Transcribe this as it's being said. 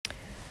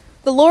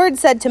The Lord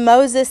said to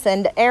Moses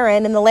and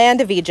Aaron in the land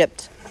of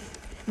Egypt,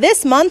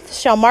 "This month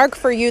shall mark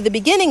for you the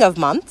beginning of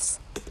months.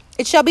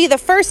 It shall be the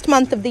first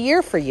month of the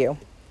year for you.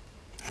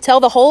 Tell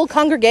the whole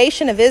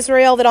congregation of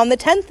Israel that on the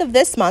 10th of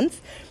this month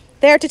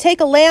they are to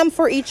take a lamb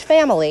for each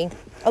family,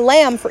 a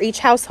lamb for each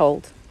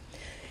household.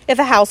 If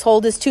a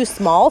household is too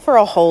small for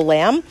a whole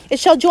lamb, it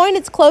shall join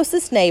its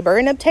closest neighbor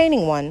in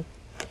obtaining one.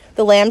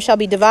 The lamb shall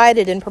be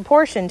divided in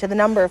proportion to the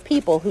number of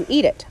people who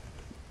eat it.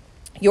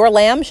 Your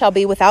lamb shall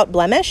be without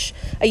blemish,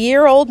 a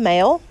year-old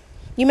male.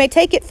 You may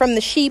take it from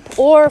the sheep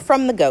or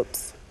from the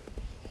goats.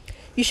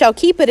 You shall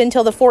keep it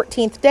until the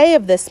 14th day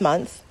of this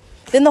month.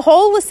 Then the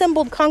whole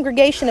assembled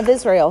congregation of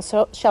Israel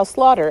shall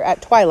slaughter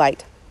at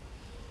twilight.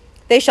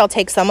 They shall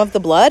take some of the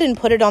blood and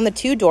put it on the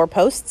 2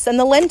 doorposts and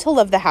the lintel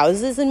of the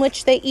houses in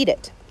which they eat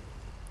it.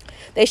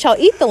 They shall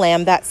eat the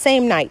lamb that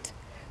same night.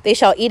 They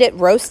shall eat it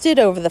roasted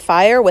over the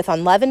fire with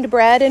unleavened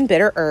bread and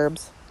bitter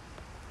herbs.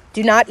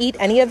 Do not eat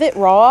any of it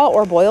raw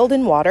or boiled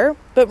in water,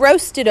 but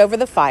roasted over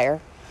the fire,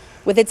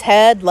 with its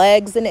head,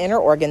 legs, and inner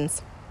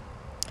organs.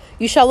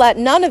 You shall let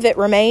none of it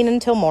remain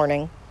until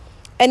morning.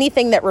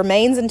 Anything that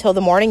remains until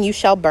the morning you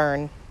shall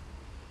burn.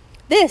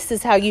 This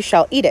is how you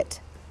shall eat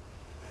it.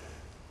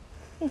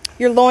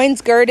 Your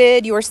loins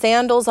girded, your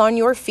sandals on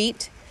your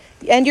feet,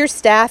 and your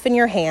staff in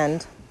your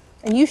hand,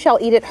 and you shall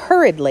eat it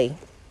hurriedly.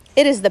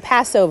 It is the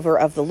Passover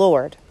of the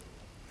Lord.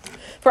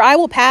 For I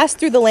will pass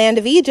through the land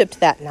of Egypt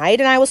that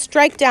night, and I will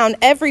strike down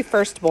every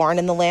firstborn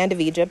in the land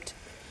of Egypt,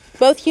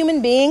 both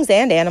human beings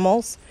and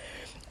animals.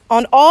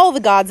 On all the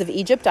gods of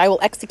Egypt I will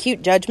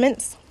execute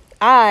judgments.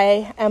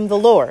 I am the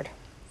Lord.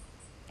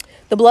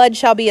 The blood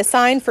shall be a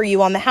sign for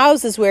you on the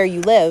houses where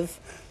you live.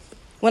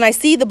 When I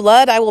see the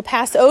blood, I will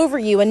pass over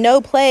you, and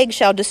no plague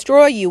shall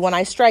destroy you when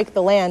I strike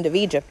the land of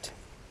Egypt.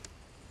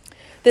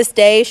 This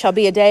day shall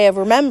be a day of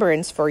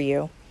remembrance for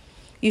you.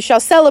 You shall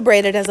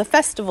celebrate it as a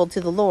festival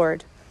to the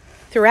Lord.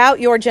 Throughout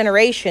your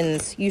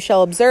generations, you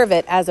shall observe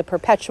it as a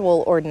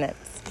perpetual ordinance."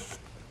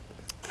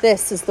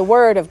 This is the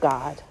word of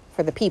God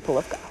for the people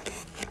of God.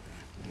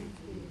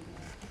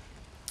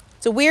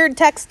 It's a weird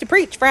text to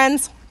preach,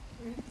 friends.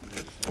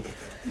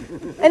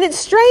 And it's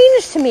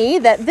strange to me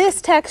that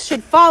this text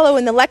should follow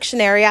in the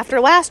lectionary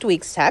after last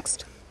week's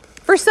text,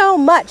 for so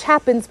much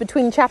happens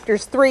between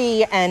chapters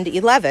 3 and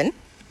 11.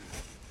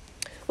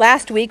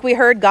 Last week we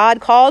heard God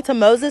call to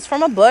Moses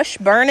from a bush,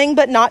 burning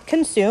but not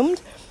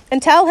consumed,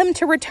 and tell him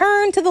to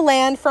return to the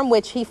land from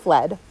which he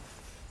fled.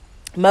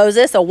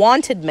 Moses, a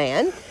wanted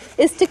man,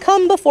 is to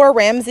come before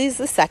Ramses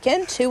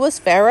II, who was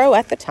Pharaoh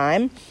at the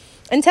time,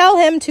 and tell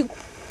him to,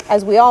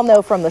 as we all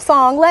know from the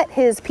song, let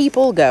his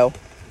people go.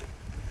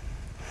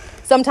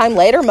 Sometime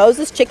later,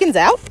 Moses chickens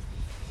out,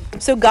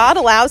 so God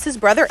allows his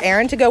brother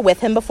Aaron to go with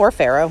him before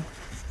Pharaoh.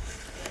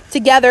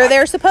 Together,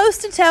 they're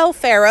supposed to tell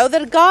Pharaoh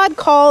that a God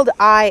called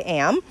I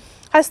Am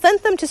has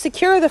sent them to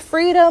secure the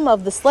freedom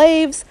of the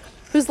slaves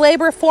whose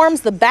labor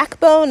forms the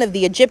backbone of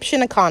the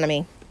Egyptian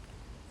economy.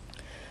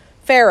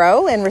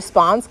 Pharaoh, in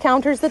response,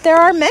 counters that there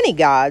are many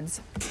gods,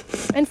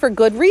 and for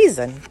good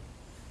reason.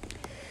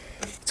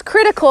 It's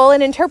critical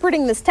in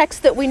interpreting this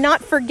text that we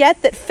not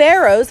forget that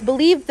pharaohs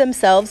believed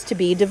themselves to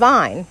be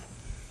divine.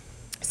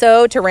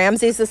 So, to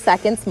Ramses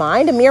II's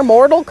mind, a mere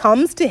mortal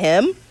comes to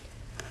him,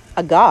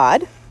 a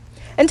god,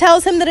 and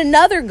tells him that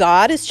another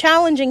god is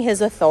challenging his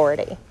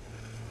authority.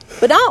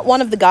 But not one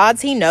of the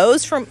gods he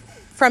knows from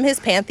his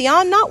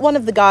pantheon, not one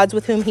of the gods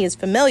with whom he is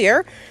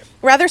familiar,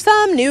 rather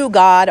some new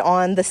god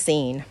on the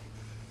scene.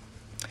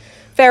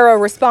 Pharaoh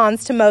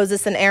responds to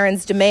Moses and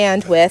Aaron's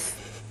demand with,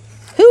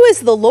 "Who is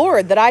the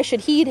Lord that I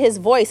should heed his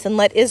voice and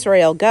let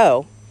Israel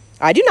go?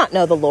 I do not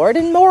know the Lord,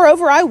 and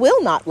moreover I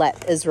will not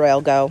let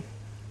Israel go."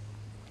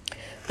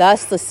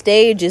 Thus the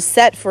stage is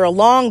set for a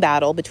long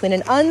battle between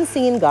an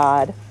unseen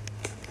God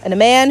and a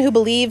man who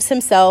believes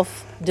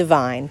himself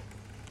divine.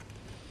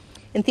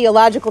 In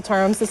theological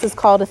terms, this is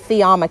called a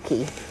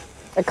theomachy,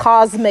 a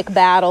cosmic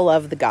battle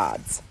of the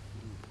gods.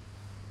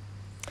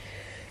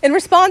 In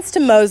response to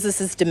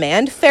Moses'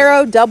 demand,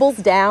 Pharaoh doubles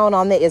down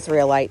on the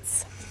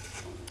Israelites.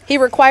 He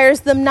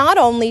requires them not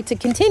only to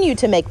continue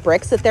to make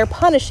bricks at their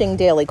punishing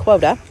daily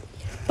quota,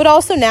 but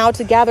also now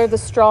to gather the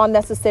straw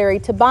necessary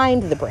to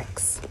bind the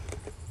bricks.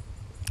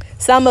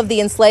 Some of the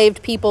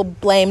enslaved people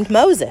blamed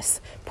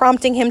Moses,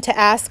 prompting him to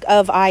ask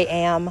of I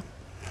Am,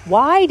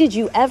 "Why did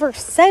you ever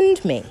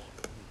send me?"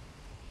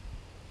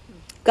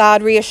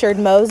 God reassured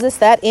Moses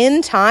that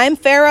in time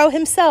Pharaoh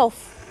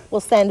himself will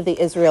send the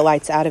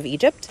Israelites out of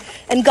Egypt,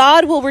 and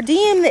God will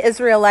redeem the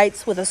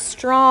Israelites with a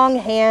strong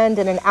hand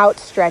and an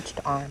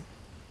outstretched arm,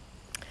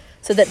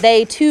 so that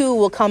they too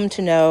will come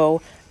to know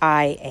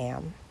I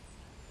Am.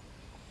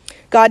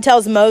 God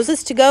tells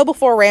Moses to go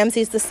before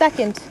Ramses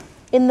II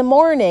in the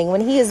morning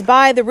when he is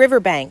by the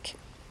riverbank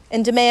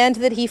and demand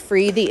that he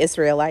free the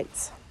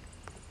Israelites.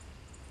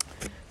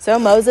 So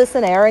Moses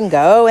and Aaron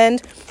go,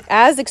 and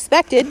as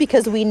expected,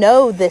 because we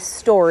know this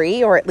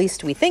story, or at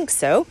least we think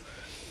so,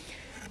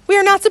 we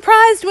are not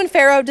surprised when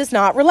Pharaoh does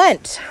not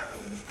relent.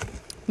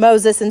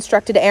 Moses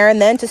instructed Aaron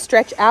then to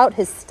stretch out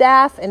his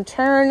staff and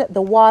turn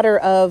the water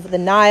of the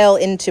Nile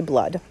into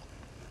blood.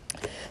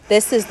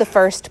 This is the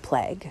first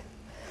plague.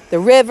 The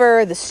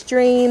river, the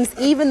streams,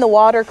 even the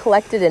water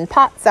collected in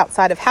pots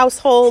outside of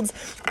households,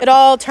 it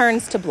all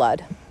turns to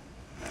blood.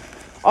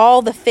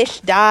 All the fish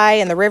die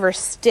and the river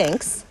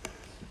stinks.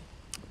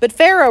 But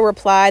Pharaoh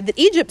replied that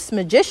Egypt's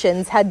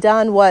magicians had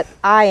done what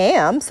I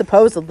Am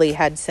supposedly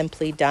had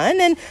simply done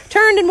and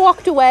turned and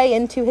walked away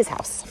into his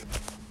house.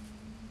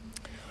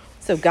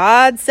 So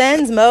God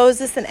sends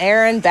Moses and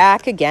Aaron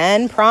back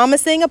again,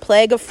 promising a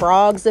plague of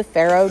frogs if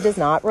Pharaoh does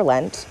not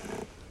relent.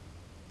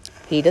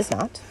 He does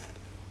not.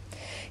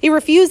 He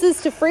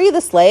refuses to free the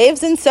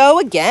slaves, and so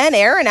again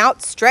Aaron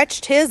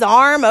outstretched his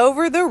arm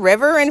over the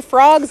river, and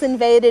frogs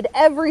invaded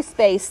every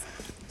space,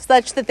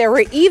 such that there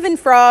were even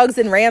frogs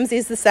in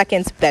Ramses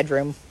II's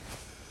bedroom.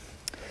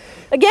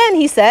 Again,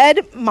 he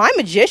said, my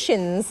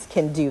magicians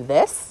can do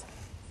this.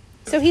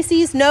 So he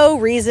sees no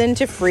reason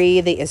to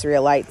free the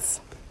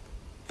Israelites.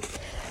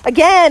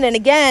 Again and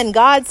again,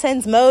 God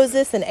sends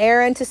Moses and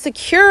Aaron to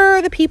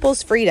secure the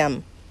people's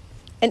freedom.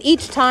 And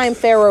each time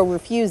Pharaoh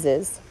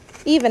refuses,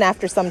 even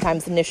after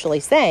sometimes initially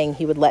saying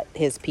he would let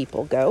his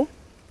people go.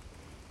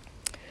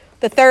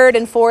 The third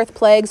and fourth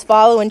plagues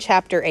follow in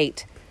chapter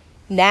 8.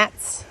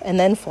 Gnats and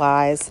then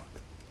flies.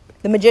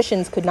 The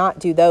magicians could not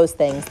do those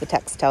things, the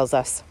text tells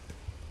us.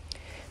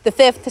 The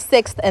fifth,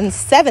 sixth, and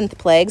seventh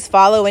plagues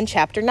follow in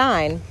chapter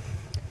 9.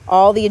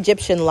 All the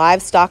Egyptian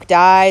livestock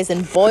dies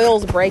and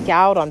boils break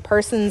out on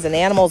persons and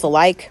animals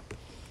alike.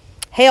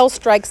 Hail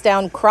strikes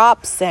down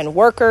crops and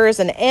workers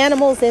and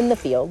animals in the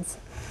fields.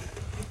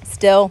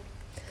 Still,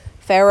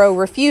 Pharaoh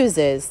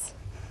refuses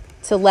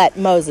to let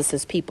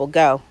Moses' people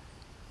go.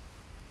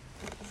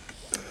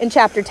 In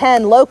chapter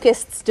 10,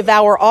 locusts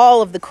devour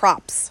all of the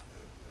crops.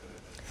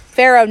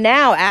 Pharaoh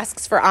now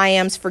asks for I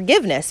Am's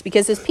forgiveness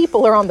because his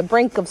people are on the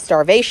brink of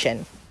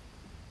starvation.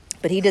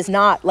 But he does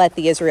not let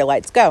the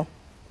Israelites go.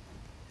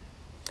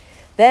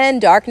 Then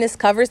darkness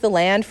covers the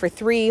land for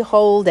 3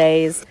 whole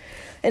days,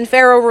 and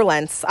Pharaoh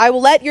relents. I will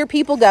let your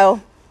people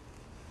go.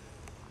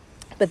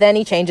 But then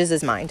he changes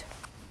his mind.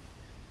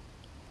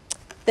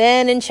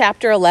 Then in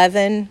chapter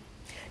 11,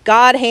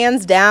 God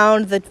hands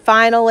down the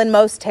final and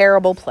most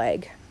terrible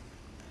plague.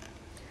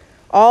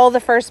 All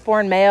the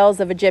firstborn males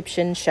of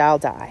Egyptians shall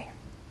die,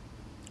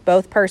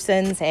 both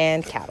persons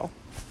and cattle.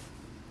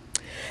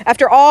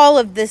 After all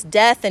of this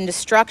death and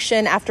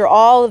destruction, after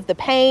all of the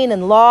pain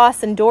and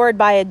loss endured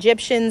by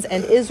Egyptians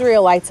and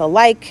Israelites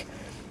alike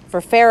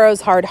for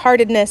Pharaoh's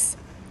hard-heartedness,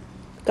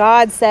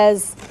 God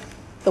says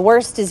the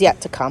worst is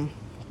yet to come.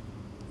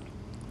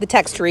 The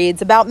text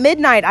reads, about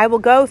midnight I will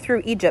go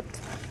through Egypt.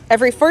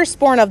 Every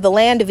firstborn of the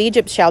land of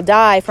Egypt shall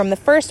die, from the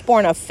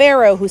firstborn of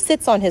Pharaoh who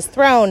sits on his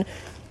throne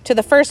to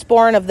the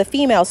firstborn of the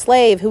female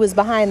slave who is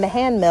behind the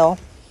handmill,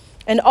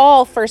 and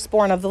all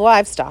firstborn of the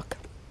livestock.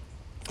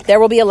 There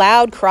will be a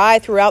loud cry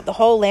throughout the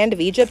whole land of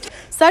Egypt,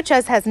 such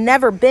as has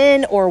never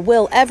been or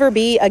will ever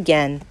be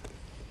again.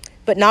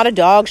 But not a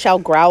dog shall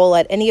growl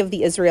at any of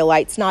the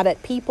Israelites, not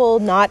at people,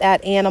 not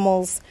at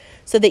animals,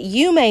 so that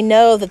you may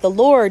know that the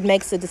Lord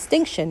makes a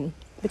distinction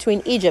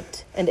between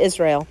Egypt and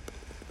Israel.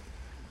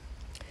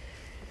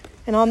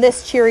 And on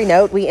this cheery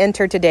note, we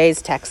enter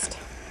today's text.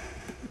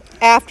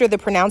 After the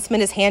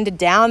pronouncement is handed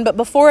down, but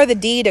before the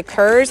deed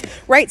occurs,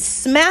 right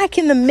smack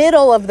in the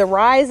middle of the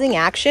rising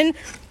action,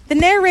 the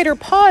narrator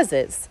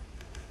pauses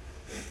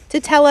to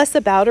tell us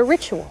about a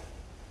ritual.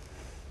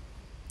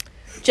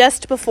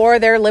 Just before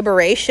their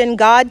liberation,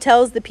 God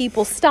tells the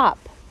people,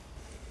 stop,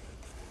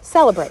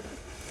 celebrate.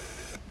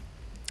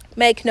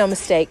 Make no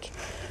mistake,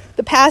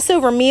 the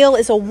Passover meal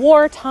is a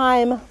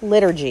wartime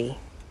liturgy.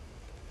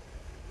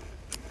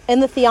 In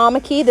the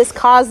Theomachy, this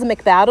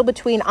cosmic battle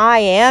between I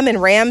Am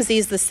and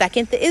Ramses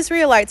II, the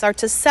Israelites are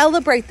to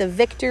celebrate the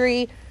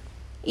victory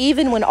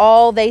even when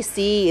all they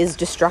see is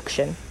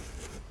destruction.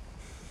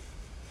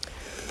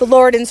 The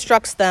Lord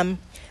instructs them,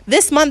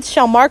 this month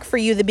shall mark for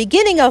you the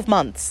beginning of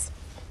months.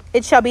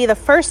 It shall be the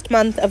first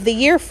month of the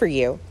year for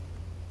you.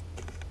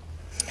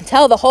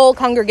 Tell the whole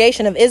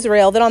congregation of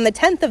Israel that on the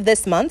 10th of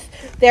this month,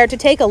 they are to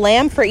take a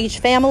lamb for each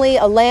family,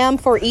 a lamb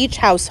for each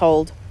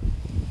household.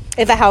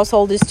 If a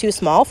household is too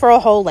small for a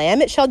whole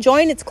lamb, it shall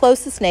join its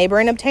closest neighbor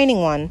in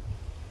obtaining one.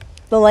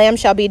 The lamb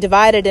shall be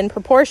divided in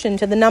proportion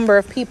to the number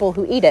of people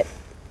who eat it.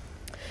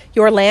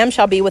 Your lamb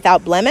shall be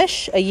without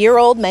blemish, a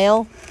year-old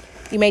male.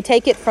 You may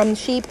take it from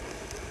sheep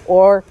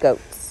or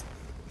goats.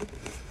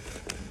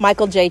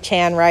 Michael J.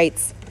 Chan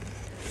writes,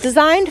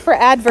 designed for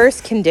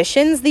adverse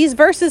conditions, these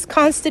verses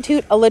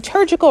constitute a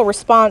liturgical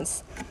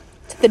response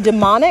to the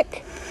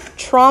demonic,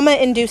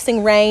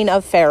 trauma-inducing reign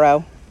of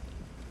Pharaoh.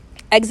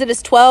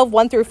 Exodus 12,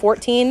 1 through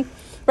 14,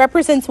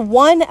 represents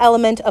one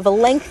element of a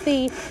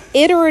lengthy,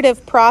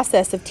 iterative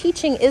process of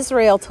teaching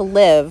Israel to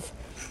live,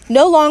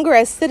 no longer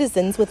as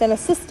citizens within a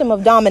system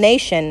of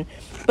domination,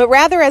 but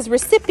rather as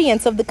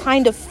recipients of the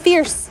kind of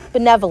fierce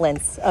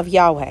benevolence of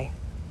Yahweh.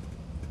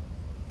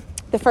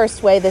 The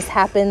first way this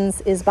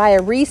happens is by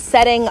a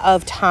resetting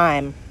of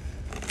time.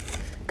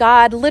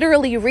 God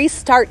literally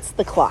restarts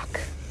the clock.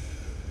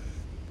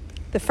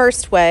 The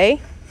first way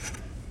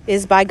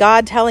is by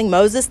God telling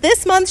Moses,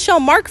 this month shall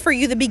mark for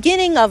you the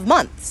beginning of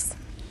months.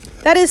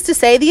 That is to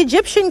say, the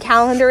Egyptian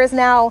calendar is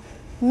now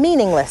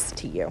meaningless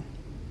to you.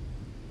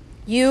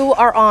 You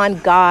are on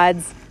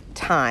God's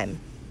time.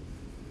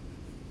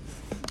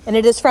 And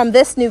it is from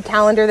this new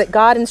calendar that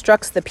God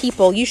instructs the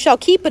people, "You shall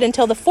keep it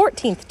until the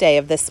 14th day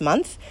of this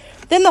month.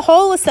 Then the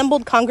whole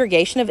assembled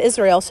congregation of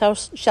Israel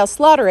shall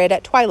slaughter it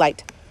at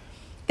twilight.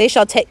 They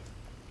shall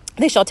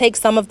take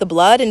some of the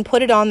blood and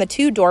put it on the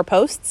 2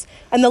 doorposts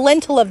and the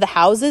lintel of the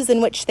houses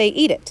in which they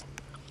eat it.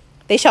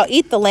 They shall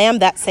eat the lamb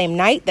that same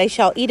night. They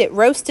shall eat it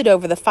roasted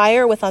over the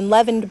fire with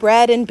unleavened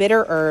bread and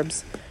bitter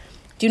herbs.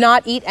 Do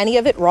not eat any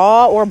of it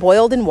raw or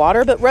boiled in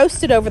water, but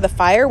roasted over the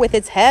fire with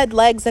its head,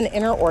 legs, and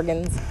inner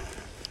organs.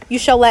 You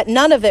shall let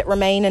none of it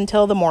remain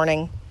until the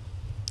morning.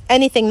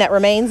 Anything that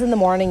remains in the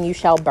morning you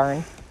shall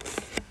burn."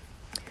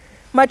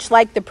 Much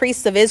like the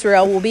priests of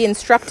Israel will be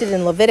instructed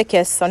in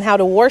Leviticus on how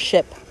to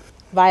worship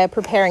via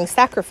preparing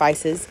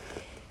sacrifices,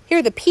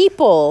 here the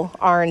people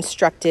are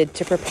instructed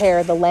to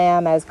prepare the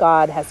lamb as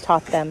God has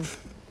taught them.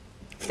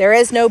 There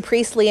is no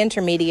priestly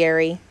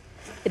intermediary.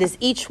 It is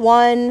each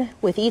one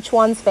with each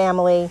one's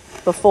family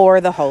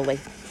before the holy.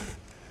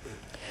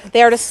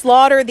 They are to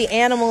slaughter the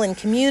animal in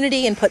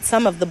community and put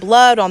some of the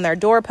blood on their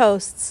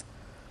doorposts.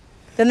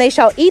 Then they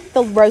shall eat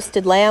the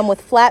roasted lamb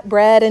with flat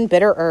bread and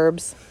bitter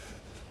herbs.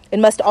 It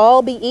must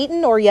all be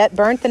eaten or yet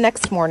burnt the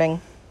next morning.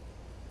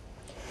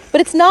 But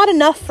it's not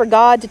enough for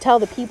God to tell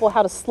the people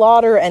how to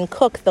slaughter and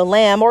cook the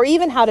lamb or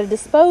even how to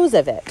dispose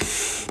of it.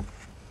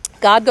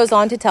 God goes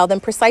on to tell them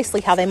precisely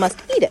how they must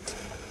eat it.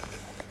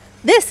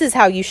 "This is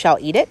how you shall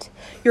eat it: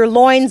 your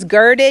loins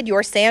girded,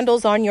 your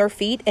sandals on your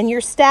feet, and your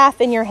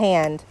staff in your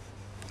hand.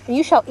 And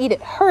you shall eat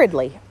it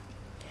hurriedly.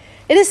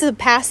 It is the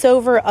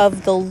Passover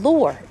of the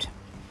Lord.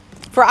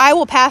 For I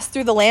will pass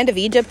through the land of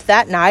Egypt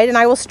that night, and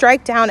I will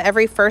strike down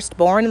every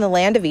firstborn in the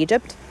land of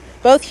Egypt,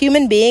 both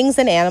human beings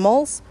and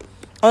animals.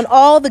 On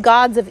all the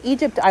gods of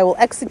Egypt I will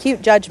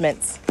execute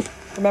judgments."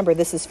 Remember,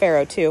 this is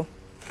Pharaoh too.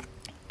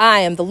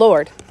 "I am the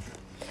Lord.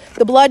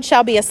 The blood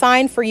shall be a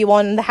sign for you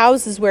on the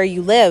houses where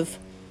you live.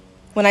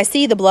 When I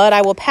see the blood,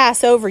 I will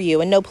pass over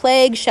you, and no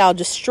plague shall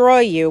destroy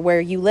you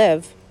where you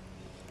live.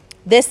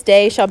 This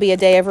day shall be a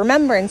day of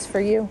remembrance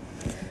for you.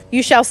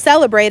 You shall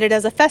celebrate it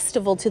as a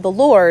festival to the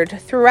Lord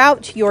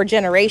throughout your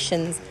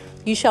generations.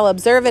 You shall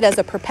observe it as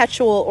a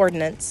perpetual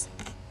ordinance."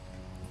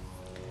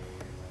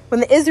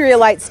 When the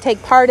Israelites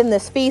take part in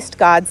this feast,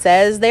 God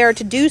says, they are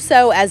to do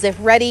so as if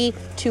ready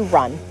to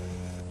run.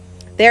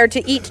 They are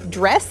to eat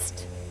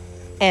dressed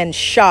and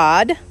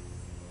shod,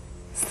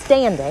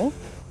 standing,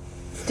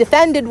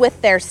 defended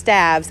with their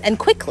staves, and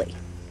quickly.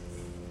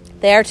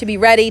 They are to be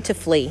ready to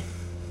flee.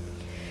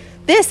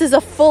 This is a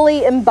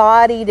fully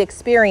embodied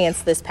experience,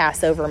 this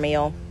Passover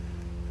meal.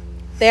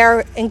 They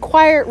are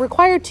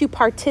required to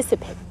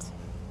participate.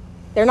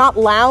 They're not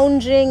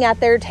lounging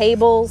at their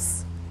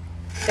tables.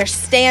 They're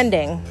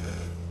standing,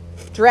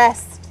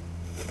 dressed,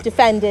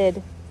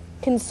 defended,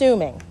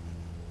 consuming,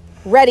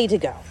 ready to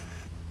go.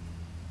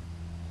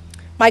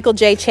 Michael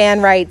J.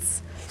 Chan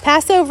writes,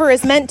 "Passover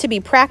is meant to be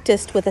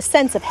practiced with a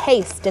sense of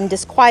haste and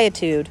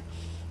disquietude,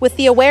 with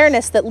the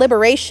awareness that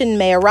liberation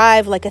may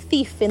arrive like a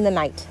thief in the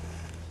night.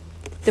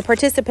 The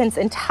participant's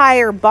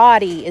entire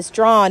body is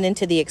drawn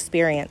into the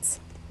experience.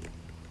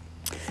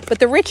 But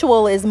the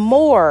ritual is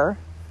more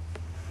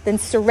than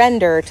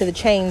surrender to the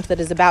change that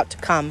is about to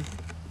come."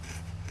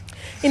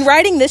 In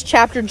writing this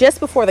chapter just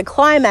before the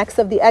climax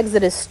of the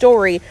Exodus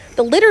story,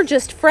 the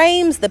liturgist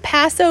frames the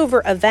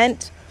Passover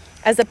event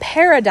as a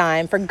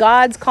paradigm for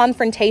God's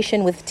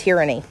confrontation with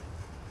tyranny.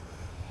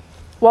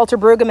 Walter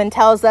Brueggemann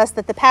tells us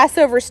that the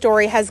Passover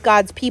story has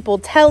God's people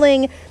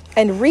telling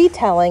and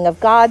retelling of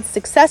God's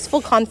successful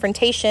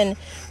confrontation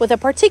with a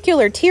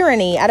particular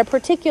tyranny at a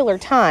particular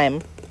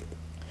time.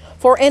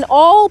 For in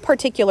all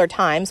particular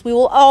times, we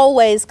will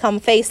always come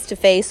face to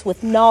face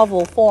with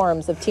novel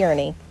forms of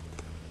tyranny.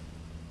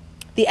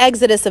 The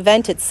Exodus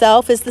event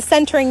itself is the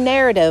centering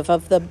narrative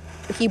of the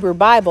Hebrew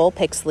Bible,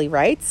 Pixley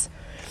writes.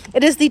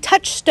 It is the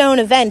touchstone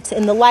event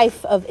in the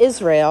life of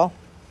Israel.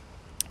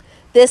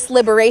 This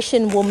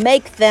liberation will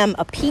make them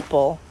a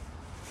people,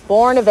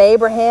 born of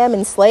Abraham,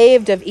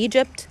 enslaved of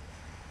Egypt,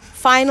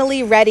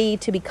 finally ready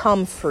to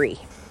become free.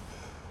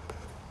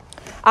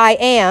 I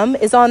Am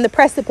is on the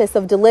precipice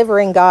of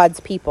delivering God's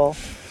people.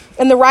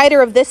 And the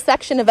writer of this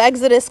section of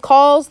Exodus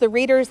calls the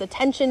reader's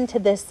attention to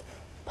this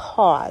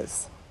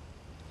pause.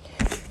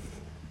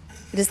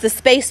 It is the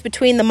space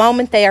between the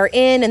moment they are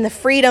in and the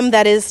freedom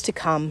that is to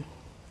come.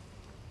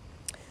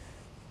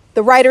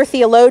 The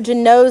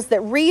writer-theologian knows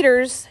that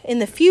readers in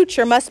the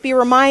future must be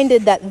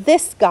reminded that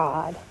this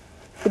God,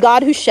 the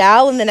God who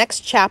shall, in the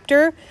next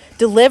chapter,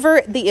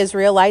 deliver the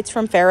Israelites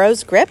from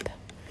Pharaoh's grip,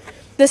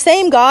 the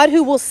same God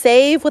who will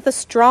save with a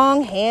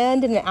strong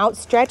hand and an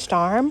outstretched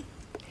arm,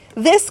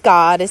 this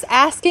God is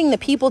asking the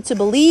people to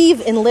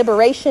believe in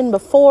liberation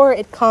before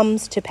it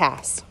comes to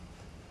pass.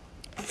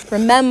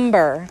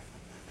 Remember,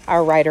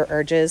 our writer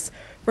urges,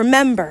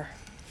 remember.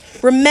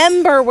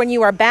 Remember when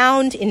you are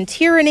bound in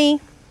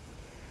tyranny.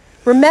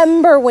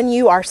 Remember when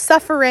you are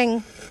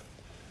suffering.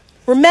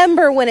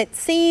 Remember when it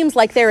seems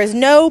like there is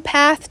no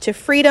path to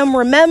freedom.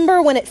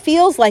 Remember when it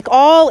feels like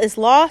all is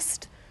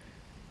lost.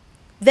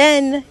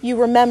 Then you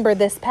remember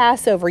this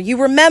Passover.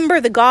 You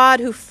remember the God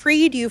who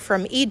freed you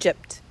from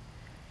Egypt.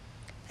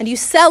 And you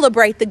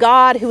celebrate the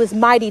God who is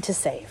mighty to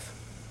save.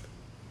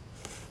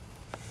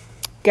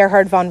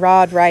 Gerhard von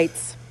Rad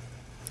writes,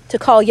 to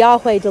call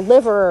Yahweh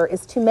deliverer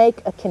is to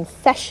make a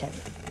confession.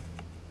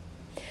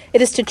 It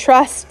is to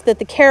trust that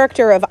the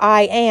character of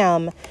I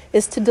am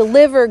is to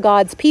deliver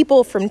God's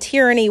people from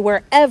tyranny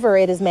wherever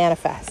it is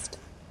manifest.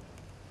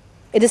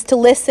 It is to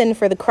listen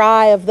for the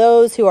cry of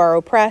those who are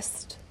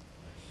oppressed.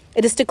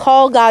 It is to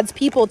call God's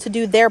people to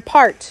do their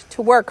part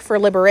to work for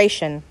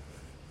liberation.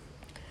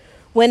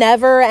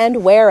 Whenever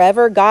and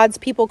wherever God's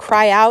people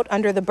cry out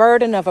under the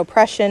burden of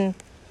oppression,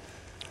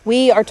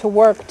 we are to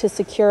work to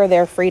secure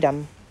their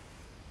freedom.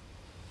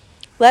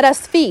 Let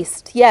us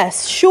feast,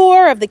 yes,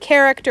 sure of the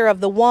character of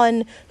the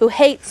one who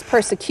hates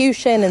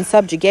persecution and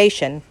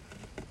subjugation.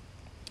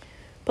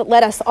 But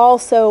let us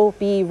also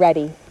be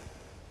ready.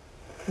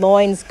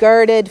 Loins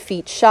girded,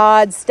 feet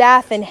shod,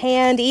 staff in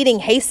hand, eating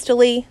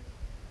hastily.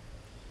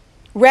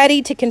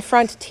 Ready to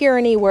confront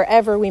tyranny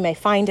wherever we may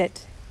find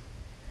it.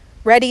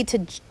 Ready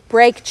to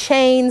break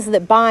chains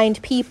that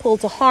bind people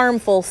to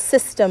harmful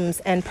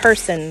systems and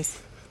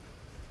persons.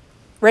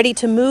 Ready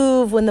to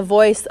move when the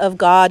voice of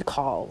God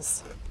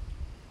calls.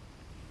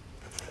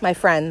 My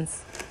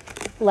friends,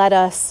 let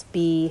us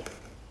be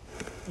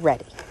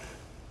ready.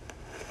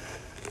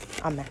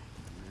 Amen.